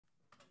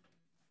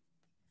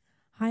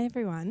Hi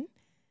everyone.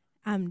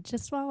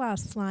 Just while our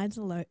slides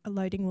are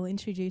loading, we'll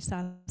introduce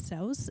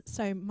ourselves.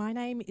 So my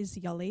name is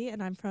Joli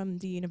and I'm from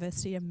the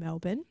University of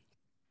Melbourne,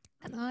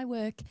 and I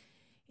work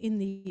in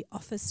the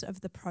office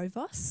of the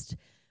Provost,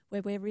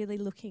 where we're really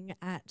looking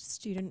at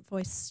student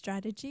voice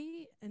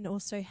strategy and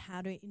also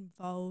how to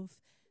involve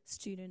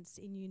students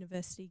in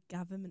university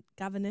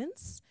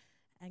governance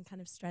and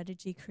kind of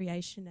strategy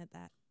creation at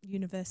that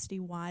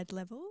university-wide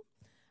level.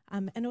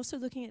 And also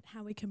looking at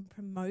how we can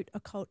promote a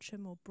culture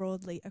more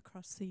broadly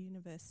across the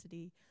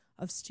university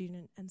of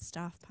student and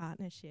staff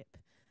partnership.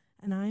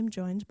 And I'm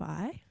joined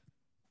by...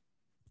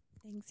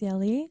 Thanks,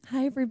 Joli.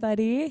 Hi,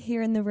 everybody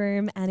here in the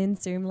room and in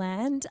Zoom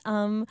land.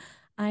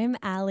 I'm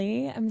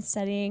Allie. I'm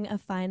studying a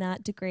fine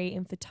art degree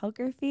in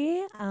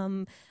photography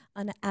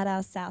at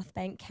our South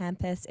Bank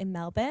campus in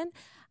Melbourne.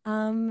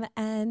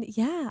 And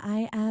yeah,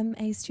 I am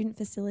a student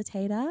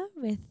facilitator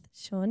with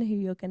Sean, who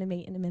you're going to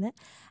meet in a minute.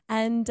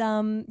 And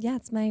yeah,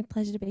 it's my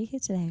pleasure to be here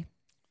today.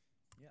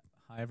 Yeah.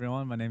 Hi,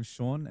 everyone. My name's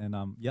Sean, and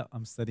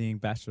I'm studying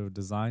Bachelor of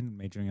Design,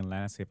 majoring in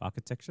Landscape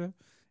Architecture.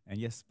 And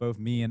yes, both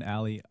me and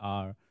Allie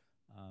are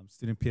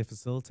student peer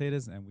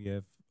facilitators, and we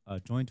have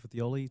joined with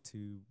Joli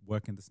to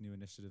work in this new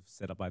initiative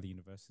set up by the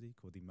university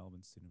called the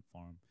Melbourne Student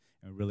Forum.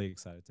 And we're really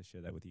excited to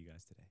share that with you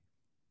guys today.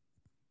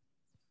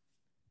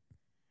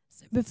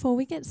 So before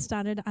we get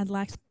started, I'd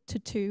like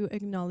to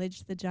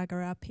acknowledge the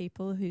Jagera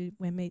people who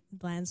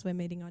lands we're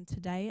meeting on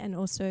today, and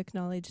also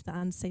acknowledge the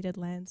unceded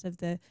lands of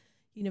the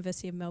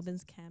University of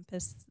Melbourne's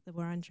campus, the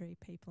Wurundjeri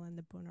people and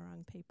the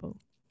Bunurong people.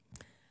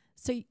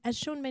 So as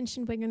Sean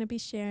mentioned, we're going to be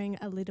sharing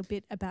a little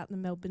bit about the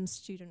Melbourne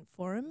Student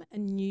Forum, a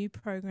new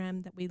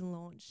program that we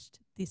launched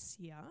this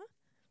year.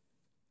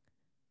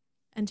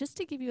 And just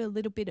to give you a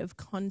little bit of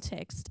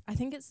context, I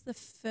think it's the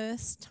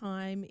first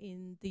time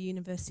in the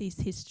university's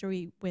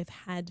history we've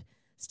had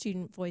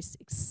student voice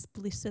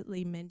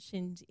explicitly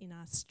mentioned in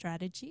our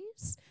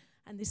strategies.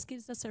 And this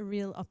gives us a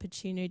real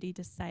opportunity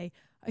to say,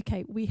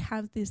 okay, we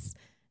have this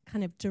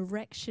kind of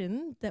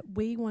direction that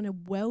we want to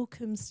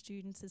welcome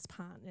students as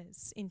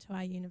partners into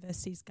our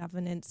university's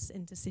governance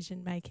and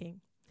decision making.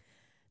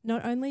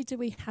 Not only do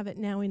we have it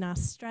now in our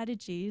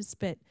strategies,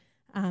 but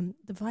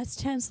the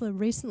Vice-Chancellor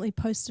recently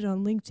posted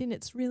on LinkedIn,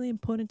 it's really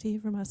important to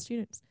hear from our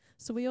students.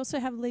 So we also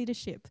have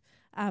leadership.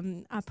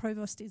 Our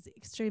Provost is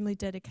extremely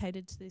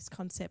dedicated to this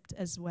concept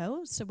as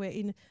well. So we're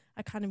in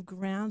a kind of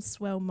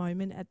groundswell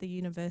moment at the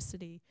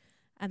university.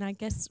 And I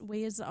guess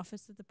we as the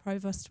Office of the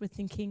Provost were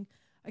thinking,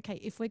 okay,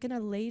 if we're going to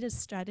lead a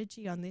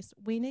strategy on this,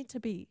 we need to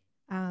be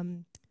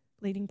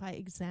leading by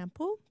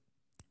example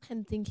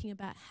and thinking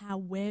about how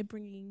we're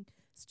bringing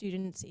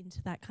students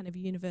into that kind of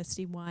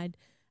university-wide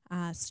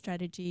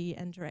strategy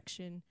and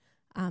direction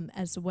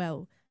as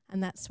well.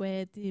 And that's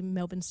where the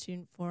Melbourne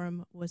Student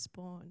Forum was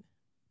born.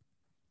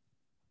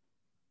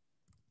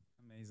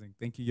 Amazing.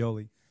 Thank you,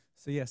 Joli.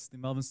 So yes, the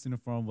Melbourne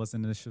Student Forum was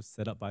an initiative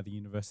set up by the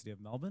University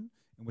of Melbourne,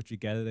 in which we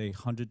gathered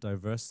 100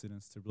 diverse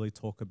students to really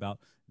talk about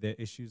their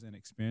issues and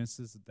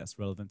experiences that's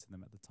relevant to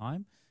them at the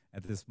time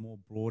at this more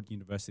broad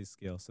university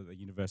scale, so that the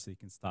university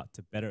can start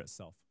to better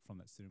itself from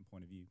that student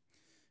point of view.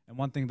 And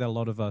one thing that a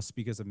lot of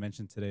speakers have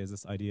mentioned today is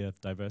this idea of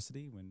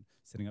diversity when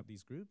setting up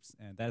these groups,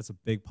 and that is a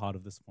big part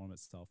of this forum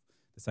itself.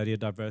 This idea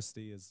of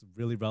diversity is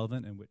really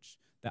relevant, in which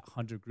that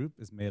 100 group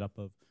is made up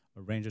of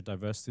a range of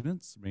diverse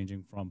students,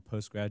 ranging from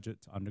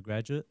postgraduate to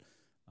undergraduate,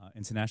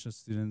 international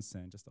students,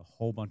 and just a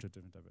whole bunch of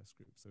different diverse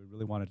groups. So we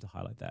really wanted to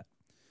highlight that.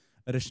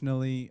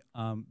 Additionally,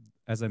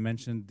 as I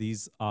mentioned,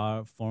 these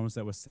are forums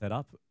that were set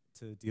up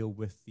to deal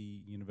with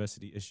the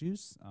university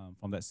issues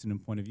from that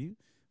student point of view,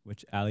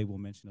 which Allie will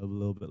mention a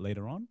little bit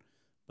later on.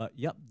 But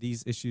yep,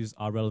 these issues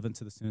are relevant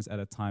to the students at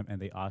a time,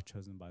 and they are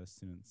chosen by the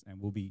students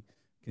and will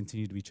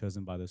continue to be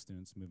chosen by those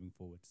students moving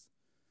forwards.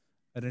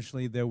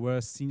 Additionally, there were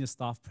senior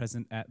staff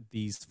present at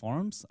these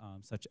forums,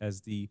 such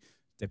as the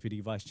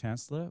Deputy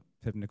Vice-Chancellor,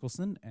 Pip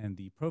Nicholson, and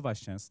the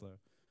Pro-Vice-Chancellor,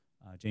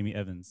 Jamie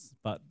Evans.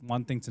 But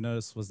one thing to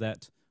notice was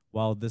that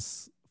while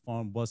this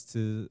forum was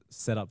to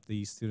set up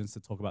the students to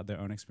talk about their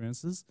own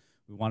experiences,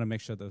 we want to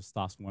make sure those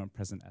staffs weren't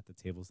present at the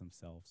tables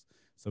themselves.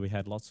 So we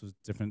had lots of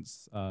different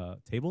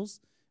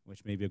tables,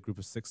 which maybe a group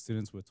of 6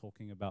 students were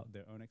talking about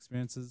their own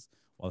experiences,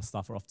 while the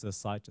staff were off to the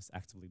side just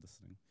actively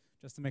listening,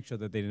 just to make sure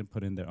that they didn't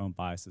put in their own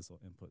biases or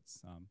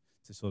inputs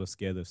to sort of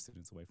scare those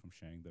students away from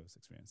sharing those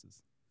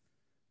experiences.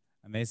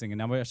 Amazing, and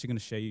now we're actually going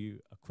to show you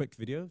a quick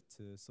video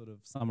to sort of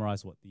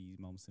summarize what the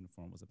Melbourne Student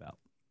Forum was about.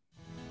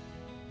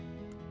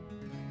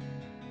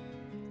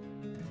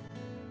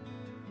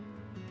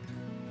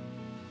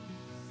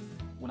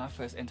 When I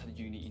first entered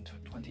uni in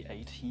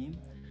 2018,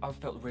 I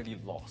felt really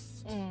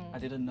lost. I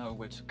didn't know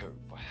where to go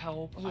for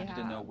help. I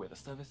didn't know where the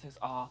services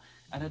are,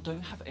 and I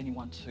don't have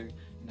anyone to,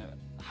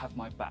 have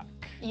my back.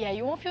 Yeah,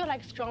 you won't feel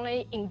like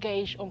strongly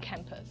engaged on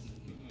campus.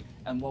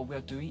 And what we're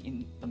doing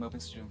in the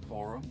Melbourne Student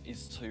Forum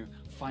is to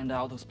find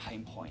out those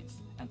pain points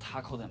and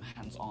tackle them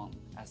hands-on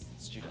as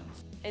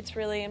students. It's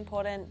really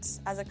important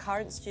as a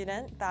current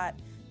student that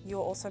you're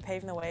also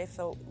paving the way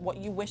for what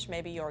you wish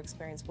maybe your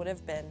experience would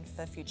have been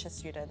for future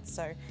students.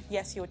 So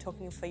yes, you're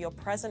talking for your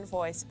present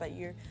voice, but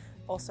you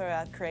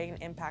also creating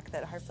an impact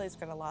that hopefully is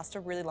going to last a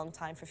really long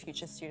time for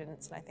future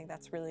students, and I think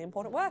that's really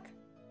important work.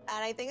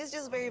 And I think it's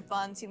just very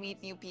fun to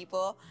meet new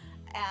people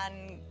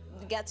and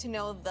get to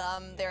know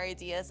them, their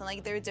ideas, and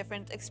like their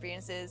different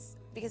experiences,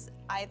 because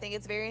I think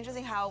it's very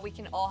interesting how we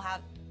can all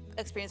have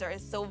experience that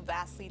is so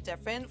vastly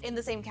different in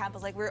the same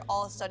campus. Like, we're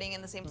all studying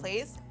in the same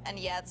place, and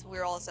yet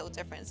we're all so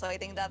different. So I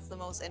think that's the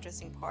most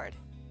interesting part.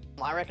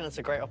 I reckon it's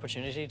a great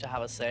opportunity to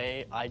have a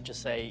say. I'd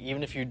just say,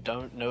 even if you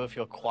don't know if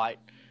you're quite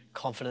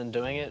confident in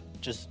doing it,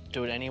 just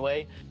do it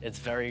anyway. It's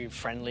very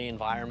friendly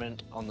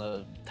environment on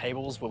the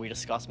tables where we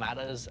discuss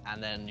matters,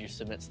 and then you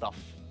submit stuff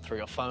through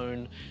your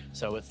phone,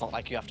 so it's not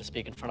like you have to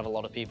speak in front of a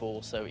lot of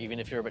people. So even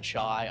if you're a bit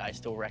shy, I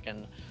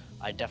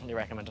definitely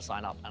recommend to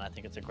sign up, and I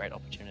think it's a great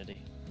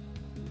opportunity.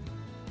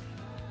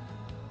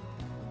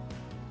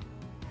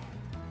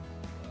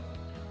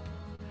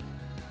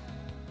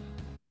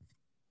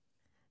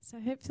 So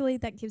hopefully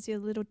that gives you a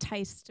little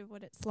taste of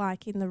what it's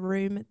like in the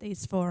room at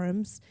these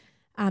forums.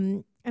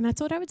 And I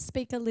thought I would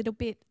speak a little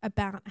bit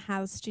about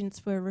how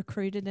students were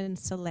recruited and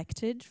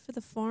selected for the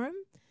forum.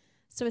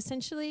 So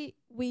essentially,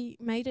 we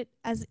made it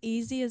as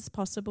easy as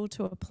possible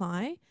to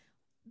apply.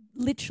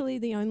 Literally,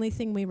 the only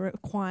thing we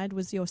required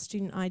was your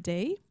student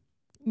ID.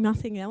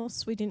 Nothing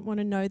else. We didn't want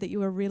to know that you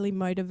were really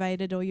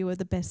motivated or you were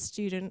the best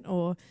student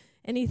or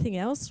anything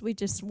else. We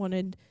just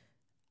wanted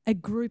a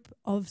group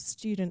of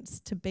students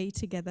to be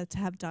together, to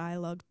have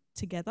dialogue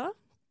together.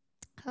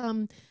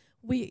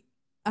 We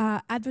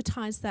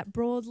advertised that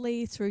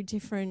broadly through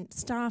different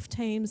staff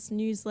teams,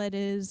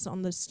 newsletters,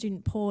 on the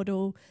student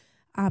portal,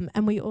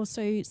 and we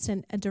also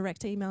sent a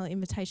direct email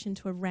invitation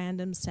to a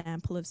random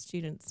sample of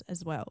students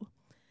as well.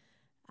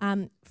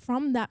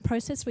 From that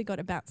process, we got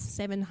about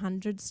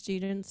 700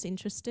 students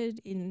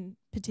interested in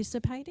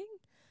participating,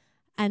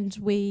 and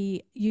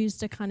we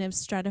used a kind of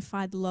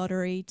stratified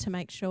lottery to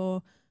make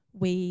sure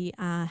we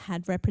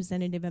had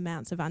representative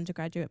amounts of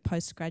undergraduate,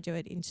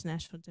 postgraduate,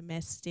 international,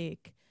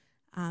 domestic,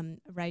 a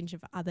range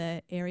of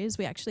other areas.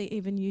 We actually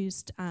even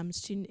used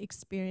student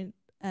experience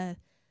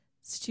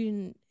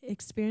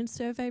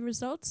survey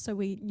results, so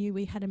we knew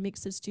we had a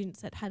mix of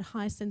students that had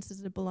high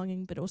senses of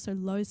belonging but also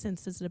low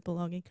senses of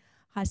belonging,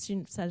 high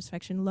student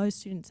satisfaction, low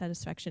student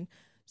satisfaction,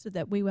 so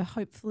that we were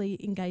hopefully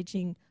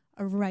engaging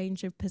a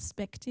range of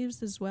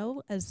perspectives as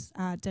well as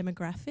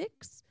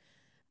demographics.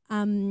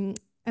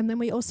 And then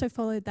we also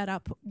followed that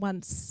up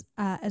once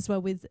as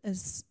well with a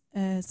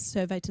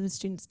survey to the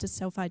students to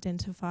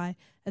self-identify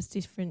as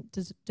different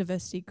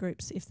diversity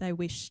groups if they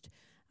wished,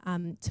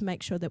 to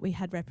make sure that we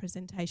had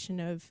representation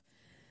of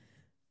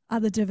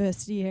other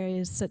diversity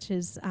areas such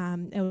as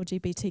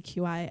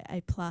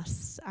LGBTQIA+,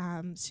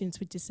 students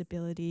with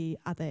disability,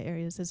 other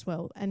areas as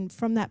well. And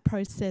from that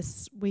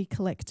process, we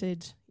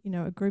collected,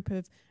 a group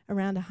of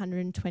around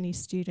 120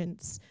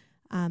 students,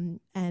 and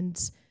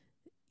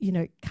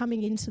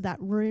coming into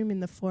that room in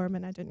the forum,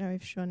 and I don't know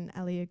if Sean and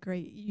Allie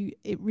agree,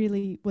 it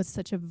really was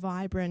such a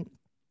vibrant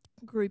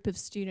group of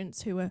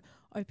students who were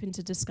open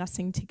to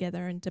discussing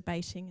together and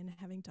debating and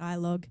having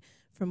dialogue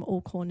from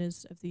all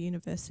corners of the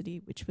university,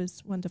 which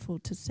was wonderful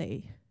to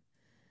see.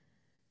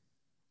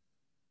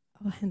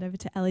 I'll hand over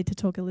to Allie to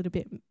talk a little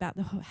bit about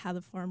how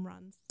the forum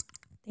runs.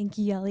 Thank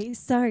you, Joli.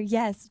 So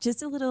yes,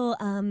 just a little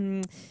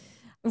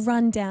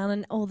run down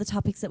on all the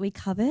topics that we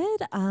covered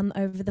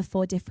over the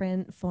 4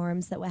 different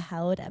forums that were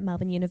held at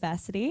Melbourne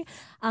University.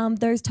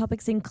 Those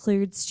topics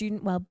include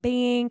student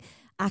wellbeing,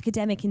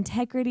 academic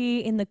integrity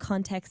in the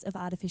context of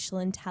artificial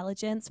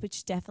intelligence,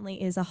 which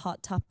definitely is a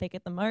hot topic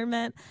at the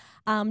moment,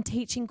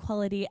 teaching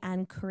quality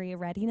and career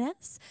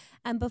readiness.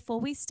 And before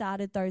we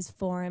started those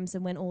forums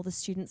and when all the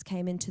students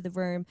came into the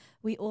room,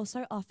 we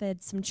also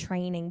offered some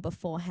training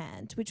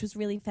beforehand, which was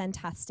really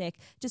fantastic,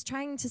 just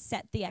trying to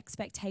set the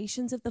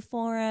expectations of the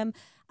forum,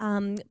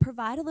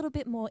 provide a little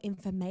bit more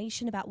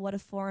information about what a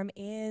forum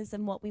is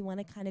and what we want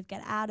to kind of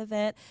get out of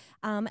it,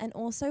 and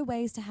also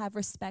ways to have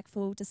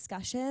respectful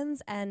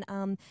discussions and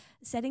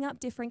setting up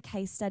different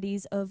case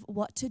studies of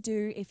what to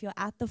do if you're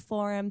at the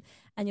forum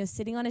and you're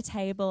sitting on a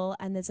table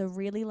and there's a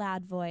really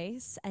loud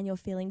voice and you're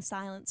feeling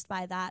silenced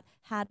by that,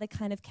 how to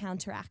kind of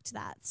counteract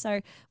that.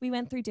 So we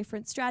went through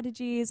different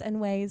strategies and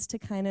ways to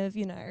kind of,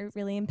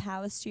 really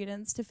empower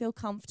students to feel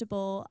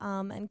comfortable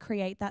and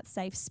create that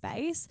safe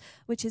space,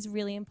 which is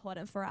really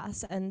important for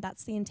us, and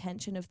that's the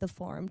intention of the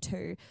forum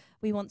too.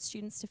 We want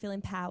students to feel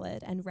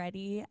empowered and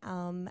ready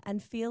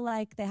and feel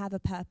like they have a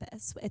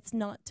purpose. It's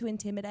not to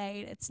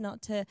intimidate, it's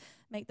not to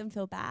make them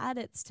feel bad,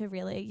 it's to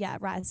really,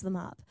 rise them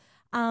up.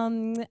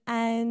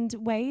 And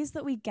ways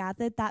that we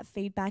gathered that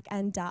feedback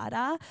and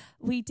data,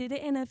 we did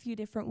it in a few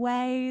different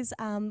ways.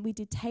 We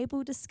did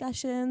table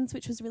discussions,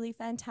 which was really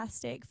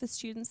fantastic for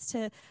students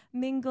to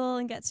mingle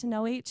and get to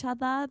know each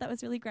other. That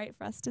was really great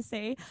for us to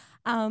see.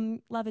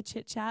 Love a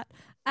chit chat.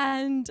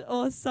 And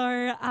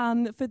also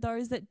for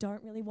those that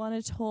don't really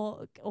want to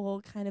talk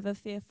or kind of are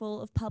fearful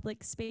of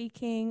public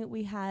speaking,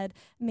 we had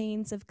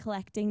means of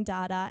collecting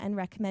data and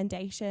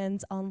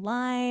recommendations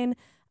online,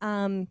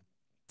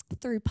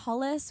 through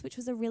Polis, which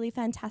was a really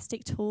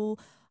fantastic tool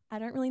I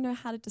don't really know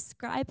how to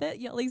describe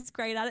it. Yoli's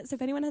great at it. So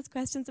if anyone has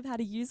questions of how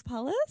to use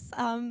Pulse,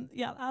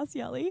 yeah, ask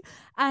Yoli.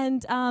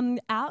 And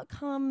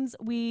outcomes,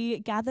 we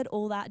gathered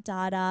all that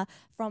data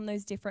from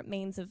those different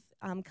means of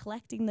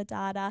collecting the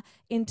data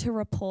into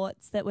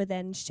reports that were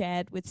then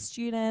shared with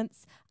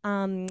students,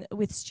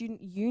 with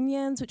student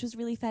unions, which was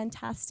really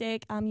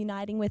fantastic,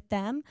 uniting with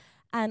them,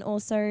 and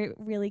also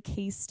really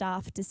key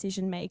staff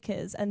decision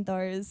makers and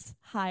those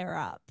higher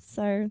up.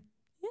 So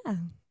yeah,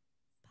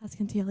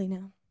 passing to Yoli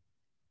now.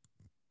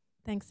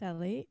 Thanks,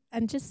 Allie.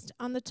 And just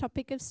on the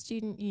topic of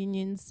student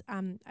unions,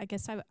 I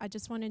guess I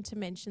just wanted to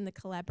mention the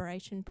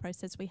collaboration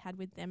process we had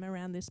with them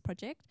around this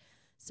project.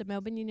 So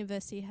Melbourne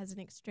University has an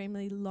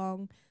extremely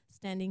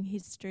long-standing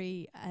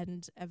history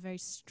and a very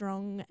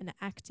strong and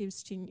active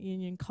student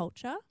union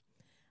culture.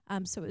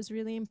 So it was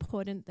really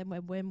important that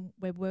when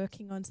we're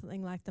working on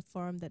something like the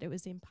forum, that it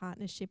was in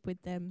partnership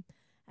with them.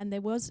 And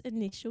there was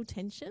initial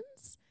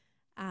tensions.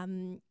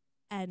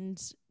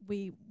 And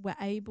we were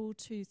able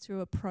to,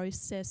 through a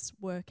process,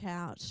 work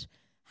out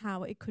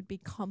how it could be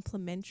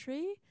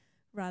complementary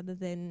rather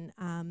than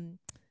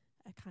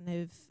a kind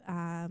of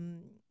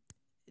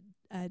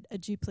a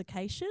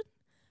duplication.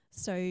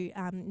 So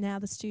now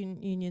the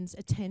student unions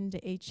attend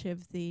each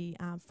of the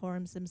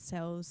forums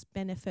themselves,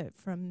 benefit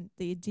from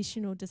the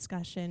additional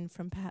discussion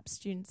from perhaps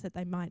students that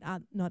they might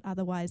not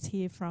otherwise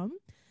hear from,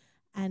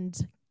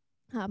 and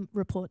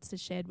reports are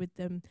shared with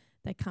them.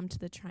 They come to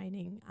the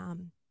training,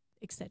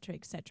 et cetera,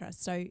 et cetera.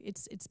 So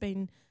it's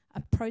been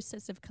a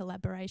process of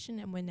collaboration,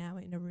 and we're now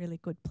in a really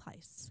good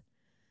place.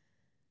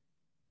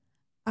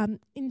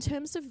 In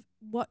terms of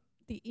what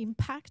the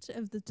impact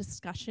of the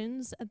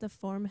discussions at the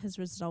forum has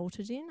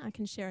resulted in, I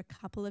can share a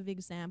couple of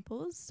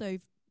examples. So,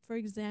 for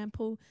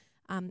example,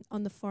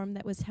 on the forum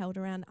that was held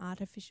around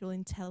artificial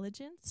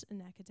intelligence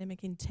and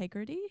academic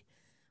integrity,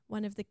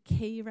 one of the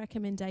key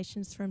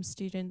recommendations from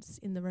students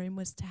in the room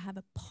was to have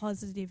a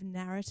positive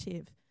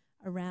narrative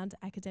around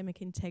academic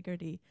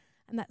integrity.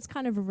 And that's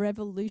kind of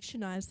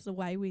revolutionised the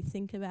way we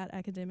think about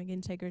academic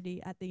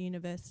integrity at the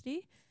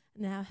university.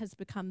 Now has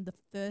become the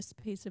first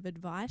piece of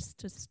advice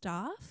to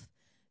staff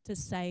to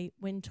say,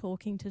 when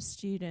talking to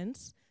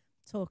students,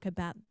 talk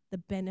about the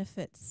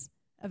benefits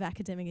of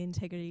academic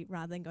integrity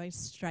rather than going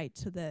straight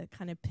to the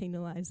kind of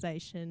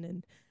penalisation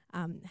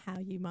and how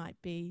you might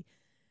be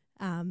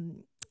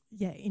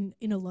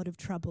in a lot of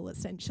trouble,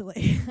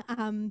 essentially.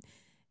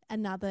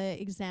 Another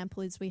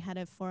example is we had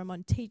a forum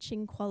on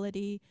teaching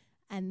quality,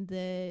 and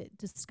the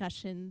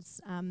discussions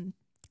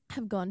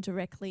have gone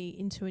directly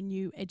into a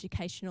new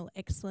educational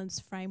excellence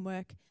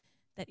framework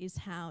that is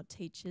how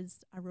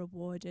teachers are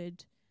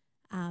rewarded,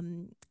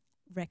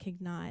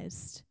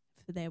 recognised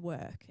for their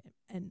work,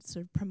 and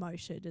sort of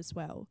promoted as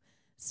well.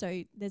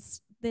 So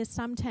there's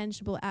some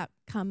tangible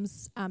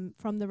outcomes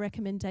from the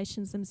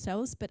recommendations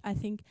themselves, but I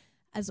think,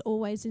 as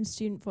always in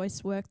student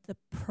voice work, the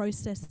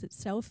process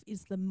itself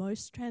is the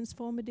most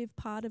transformative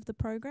part of the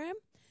program.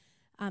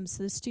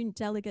 So the student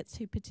delegates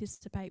who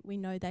participate, we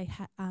know they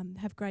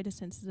have greater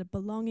senses of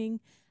belonging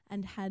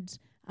and had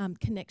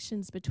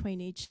connections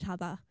between each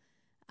other.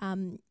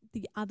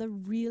 The other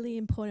really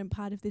important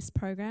part of this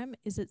program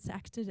is it's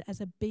acted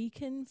as a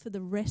beacon for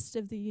the rest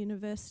of the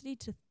university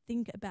to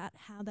think about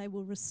how they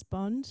will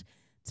respond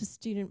to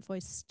student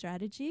voice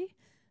strategy.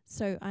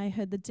 So I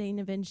heard the Dean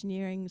of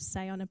Engineering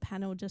say on a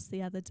panel just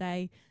the other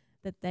day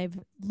that they've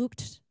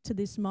looked to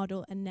this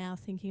model and now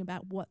thinking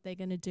about what they're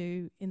going to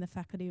do in the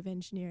Faculty of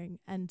Engineering.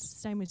 And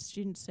same with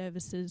student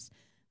services,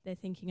 they're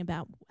thinking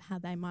about how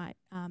they might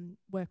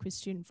work with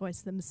student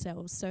voice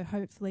themselves. So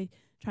hopefully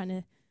trying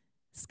to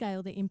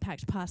scale the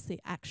impact past the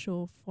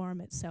actual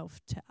forum itself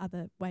to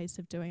other ways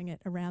of doing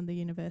it around the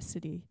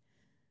university.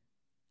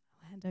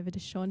 I'll hand over to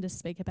Sean to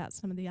speak about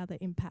some of the other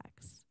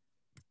impacts.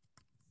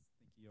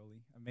 Thank you,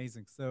 Joli.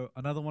 Amazing. So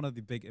another one of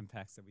the big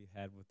impacts that we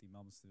had with the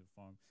Melbourne Student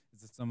Forum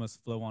is this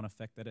almost flow-on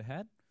effect that it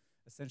had.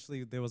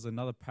 Essentially, there was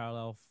another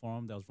parallel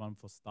forum that was run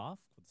for staff,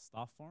 called the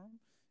Staff Forum,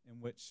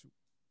 in which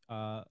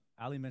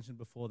Allie mentioned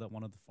before that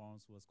one of the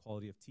forums was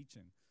quality of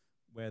teaching,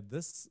 where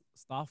this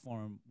staff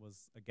forum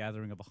was a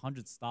gathering of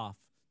 100 staff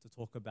to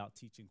talk about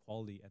teaching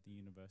quality at the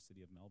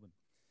University of Melbourne.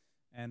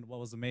 And what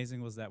was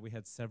amazing was that we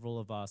had several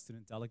of our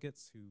student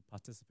delegates who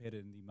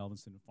participated in the Melbourne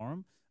Student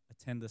Forum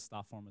attend the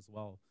staff forum as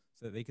well,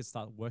 so that they could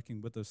start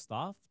working with those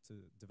staff to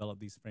develop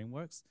these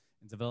frameworks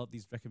and develop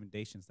these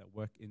recommendations that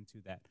work into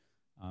that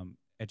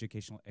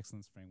educational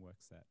excellence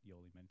frameworks that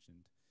Joli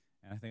mentioned.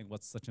 And I think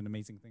what's such an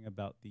amazing thing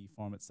about the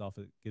forum itself,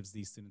 it gives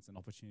these students an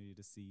opportunity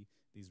to see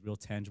these real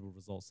tangible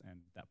results and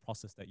that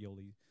process that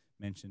Joli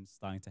mentioned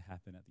starting to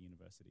happen at the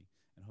university.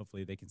 And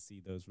hopefully they can see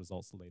those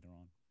results later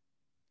on.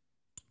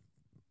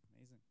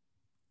 Amazing.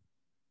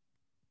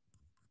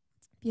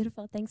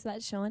 Beautiful. Thanks for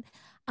that, Sean.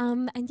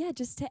 And yeah,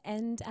 just to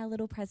end our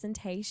little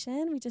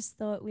presentation, we just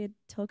thought we'd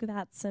talk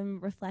about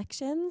some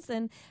reflections.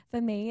 And for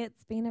me,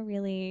 it's been a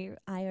really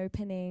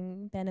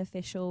eye-opening,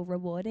 beneficial,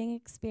 rewarding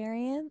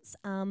experience.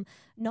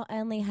 Not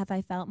only have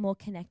I felt more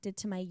connected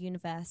to my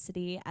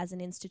university as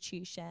an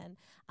institution,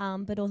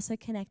 but also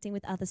connecting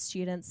with other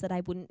students that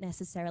I wouldn't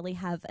necessarily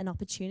have an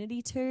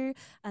opportunity to.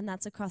 And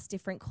that's across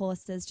different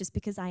courses, just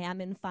because I am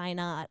in fine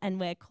art and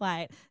we're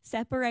quite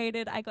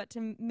separated. I got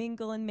to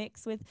mingle and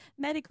mix with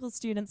medical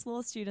students,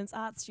 law students,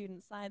 art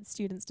students, science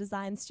students,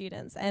 design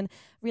students, and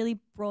really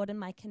broaden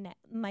my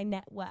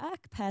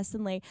network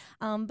personally.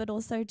 But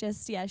also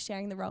just,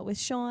 sharing the role with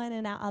Sean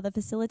and our other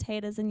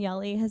facilitators and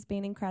Joli has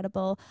been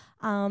incredible.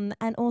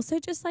 And also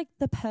just like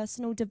the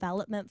personal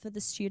development for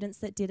the students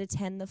that did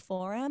attend the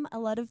forum. A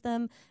lot of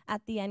them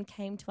at the end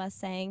came to us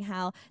saying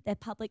how their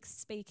public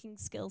speaking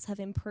skills have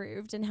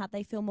improved and how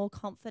they feel more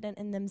confident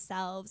in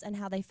themselves and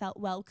how they felt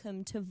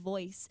welcome to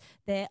voice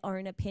their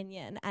own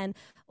opinion. And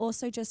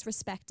also just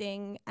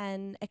respecting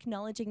and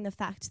acknowledging the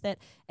fact that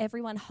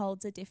everyone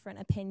holds a different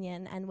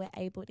opinion and we're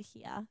able to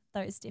hear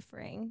those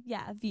differing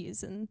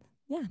views. And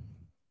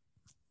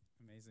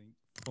Amazing.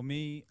 For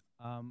me,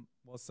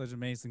 what's such an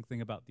amazing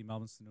thing about the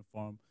Melbourne Student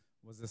Forum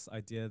was this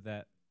idea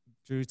that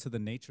due to the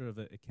nature of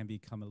it, it can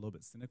become a little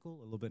bit cynical,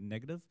 a little bit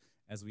negative,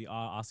 as we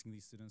are asking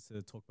these students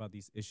to talk about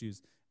these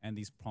issues and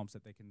these prompts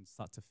that they can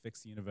start to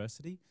fix the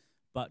university.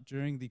 But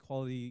during the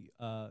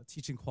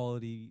teaching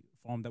quality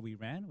forum that we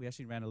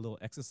actually ran a little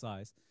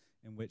exercise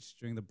in which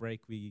during the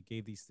break we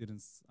gave these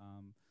students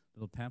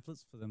little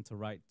pamphlets for them to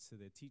write to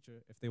their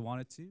teacher if they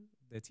wanted to,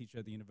 their teacher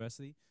at the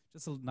university,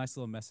 just a nice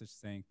little message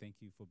saying thank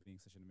you for being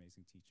such an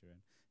amazing teacher. And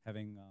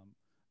having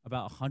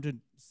about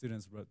 100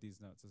 students wrote these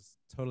notes. It's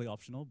totally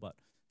optional, but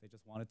they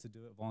just wanted to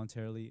do it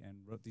voluntarily and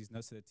wrote these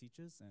notes to their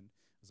teachers, and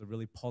it was a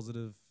really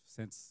positive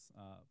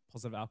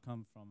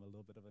outcome from a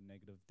little bit of a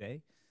negative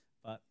day.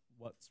 But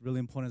what's really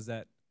important is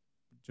that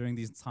during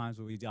these times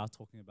where we are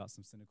talking about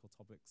some cynical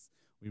topics,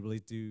 we really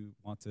do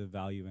want to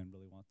value and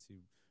really want to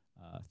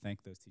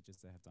thank those teachers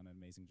that have done an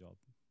amazing job.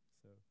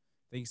 So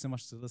thank you so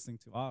much for listening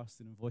to our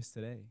student voice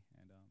today.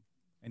 And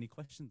any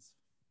questions,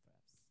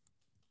 perhaps?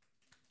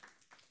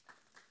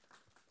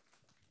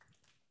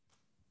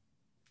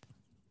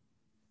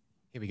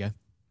 Here we go.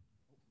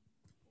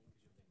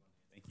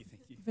 Thank you.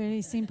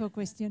 Very simple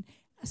question.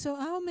 So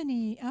how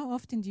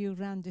often do you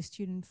run the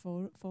student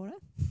forum?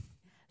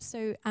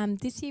 So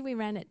this year we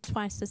ran it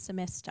twice a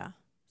semester,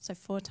 so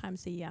 4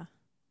 times a year.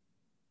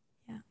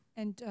 Yeah.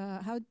 And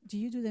how do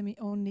you do them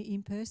only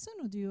in person,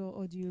 or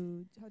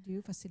how do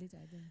you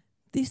facilitate them?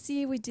 This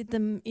year we did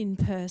them in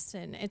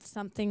person. It's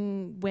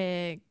something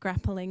we're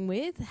grappling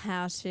with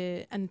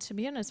and to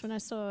be honest, when I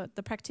saw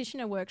the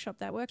practitioner workshop,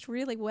 that worked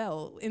really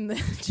well in the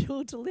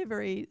dual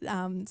delivery.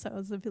 So I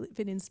was a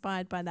bit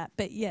inspired by that.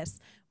 But yes,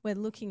 we're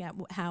looking at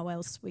how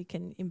else we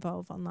can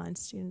involve online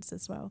students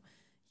as well.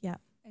 Yeah.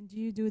 And do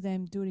you do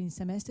them during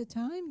semester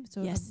time?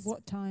 So yes. At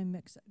what time?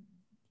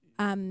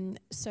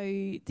 So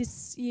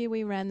this year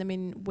we ran them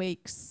in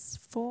weeks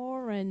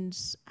 4 and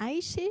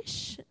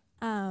 8-ish.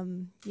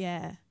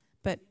 Yeah.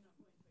 But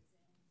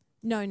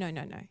no.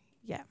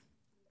 Yeah.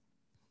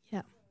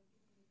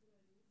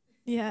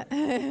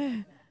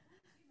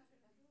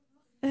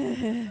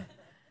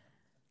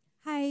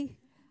 Hi.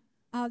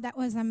 That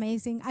was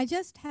amazing. I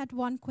just had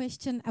one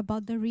question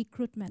about the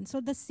recruitment.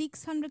 So the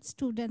 600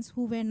 students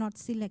who were not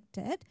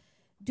selected,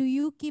 do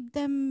you keep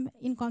them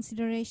in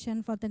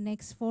consideration for the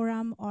next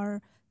forum,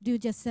 or do you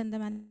just send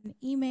them an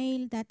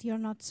email that you're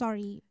not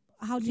sorry?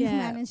 How do you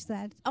manage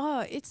that?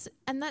 Oh, it's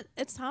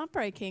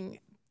heartbreaking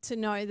to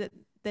know that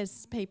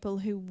there's people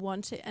who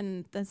want it,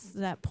 and that's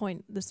that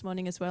point this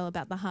morning as well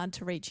about the hard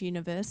to reach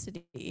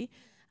university.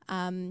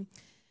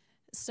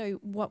 So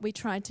what we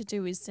try to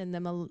do is send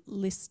them a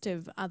list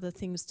of other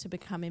things to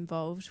become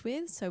involved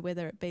with. So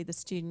whether it be the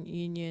student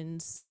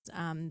unions,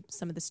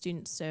 some of the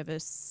student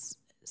services,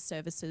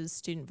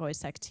 student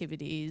voice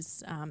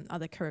activities,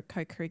 other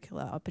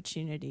co-curricular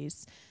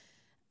opportunities.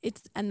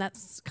 And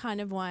that's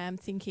kind of why I'm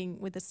thinking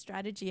with a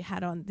strategy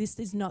hat on, this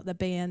is not the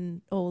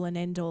be-all and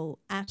end-all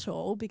at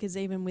all, because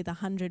even with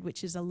 100,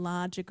 which is a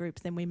larger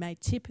group than we may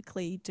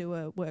typically do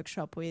a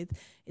workshop with,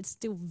 it's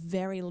still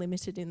very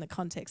limited in the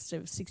context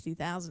of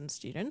 60,000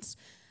 students.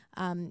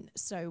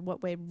 So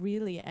what we're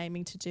really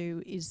aiming to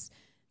do is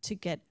to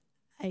get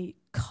a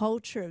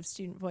culture of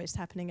student voice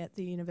happening at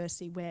the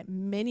university where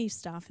many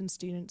staff and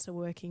students are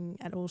working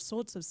at all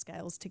sorts of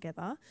scales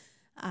together.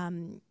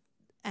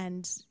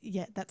 And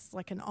yeah, that's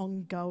like an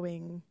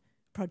ongoing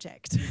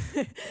project.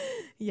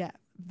 Yeah,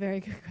 very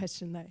good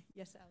question though.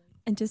 Yes,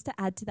 Allie. And just to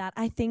add to that,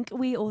 I think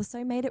we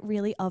also made it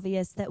really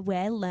obvious that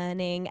we're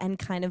learning and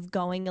kind of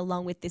going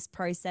along with this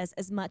process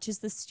as much as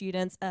the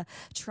students are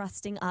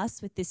trusting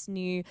us with this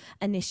new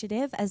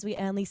initiative, as we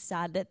only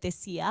started it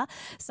this year.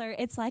 So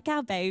it's like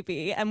our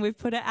baby and we've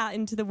put it out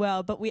into the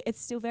world, but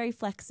it's still very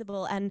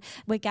flexible, and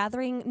we're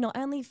gathering not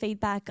only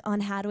feedback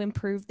on how to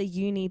improve the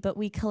uni, but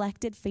we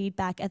collected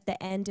feedback at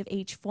the end of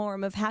each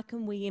forum of how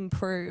can we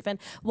improve and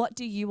what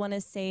do you want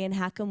to see and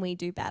how can we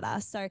do better.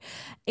 So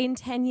in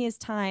 10 years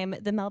time,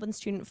 the Melbourne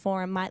Student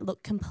Forum might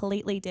look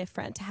completely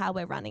different to how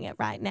we're running it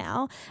right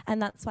now.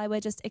 And that's why we're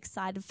just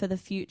excited for the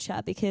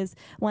future, because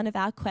one of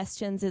our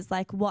questions is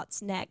like,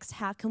 what's next?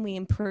 How can we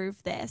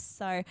improve this?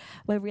 So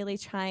we're really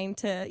trying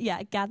to,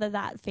 gather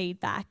that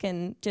feedback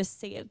and just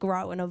see it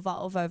grow and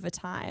evolve over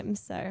time.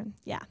 So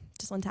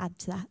just want to add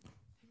to that.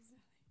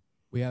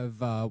 We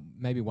have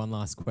maybe one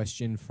last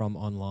question from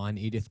online.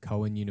 Edith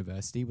Cohen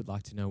University would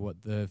like to know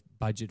what the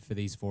budget for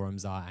these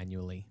forums are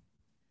annually.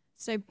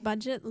 So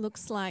budget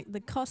looks like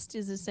the cost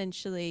is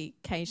essentially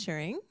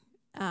catering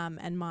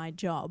and my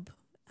job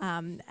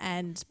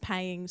and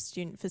paying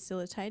student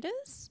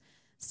facilitators.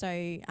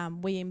 So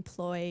we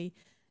employ,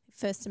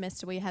 first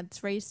semester we had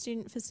 3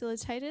 student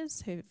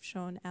facilitators who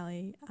Sean,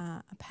 Allie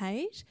are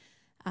paid.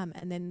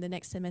 And then the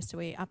next semester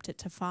we upped it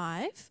to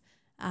 5.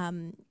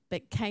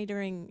 But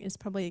catering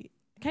for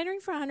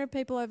 100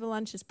 people over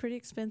lunch is pretty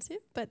expensive.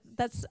 But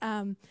that's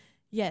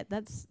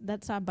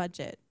that's our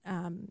budget.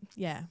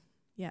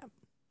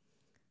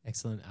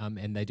 Excellent.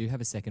 And they do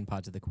have a second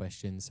part to the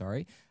question,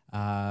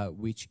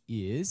 which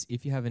is,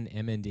 if you have an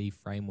MND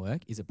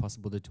framework, is it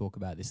possible to talk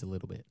about this a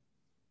little bit?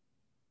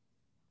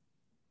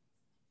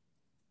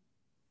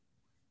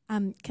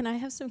 Can I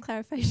have some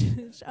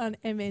clarification on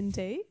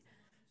MND?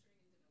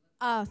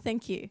 Oh,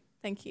 thank you.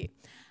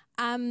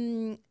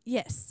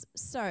 Yes,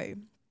 so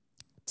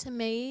to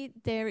me,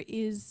 there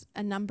is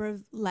a number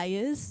of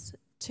layers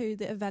to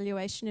the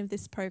evaluation of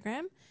this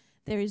program.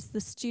 There is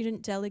the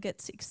student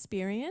delegates'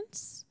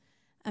 experience.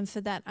 And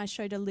for that, I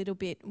showed a little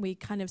bit. We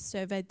kind of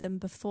surveyed them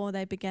before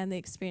they began the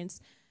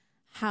experience.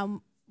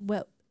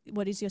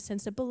 What is your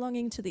sense of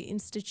belonging to the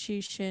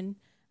institution?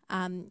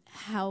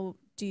 How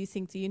do you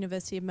think the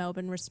University of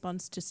Melbourne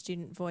responds to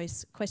student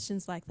voice?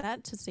 Questions like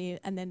that to see,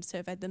 and then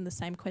surveyed them the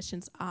same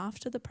questions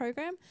after the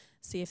program,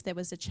 see if there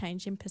was a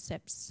change in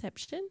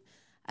perception,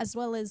 as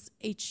well as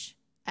each,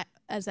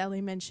 as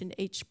Allie mentioned,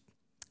 each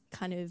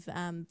kind of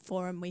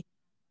forum we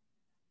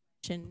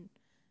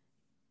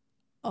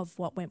of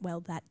what went well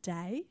that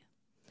day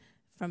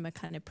from a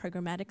kind of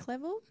programmatic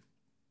level.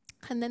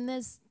 And then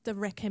there's the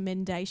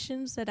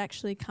recommendations that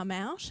actually come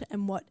out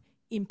and what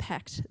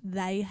impact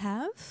they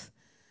have.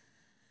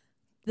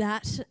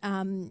 That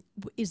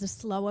is a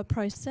slower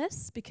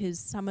process because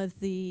some of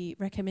the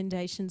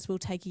recommendations will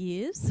take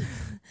years.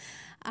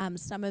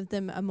 Some of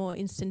them are more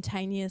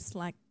instantaneous,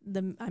 like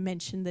I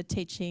mentioned the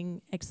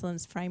teaching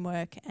excellence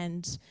framework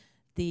and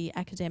the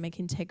academic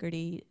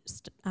integrity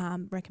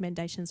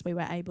recommendations. We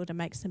were able to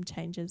make some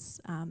changes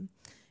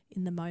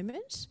in the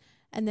moment.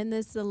 And then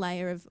there's the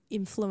layer of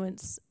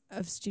influence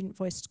of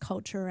student-voiced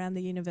culture around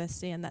the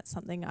university, and that's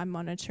something I'm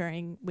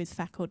monitoring with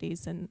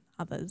faculties and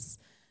others.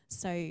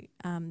 So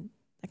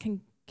I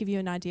can give you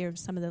an idea of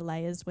some of the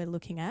layers we're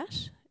looking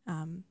at.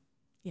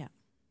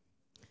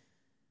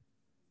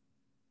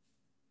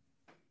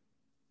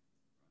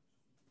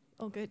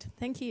 All good.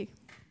 Thank you.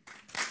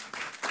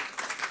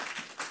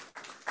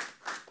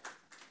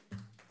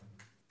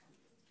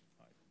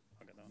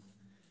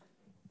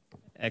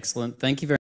 Excellent. Thank you very much.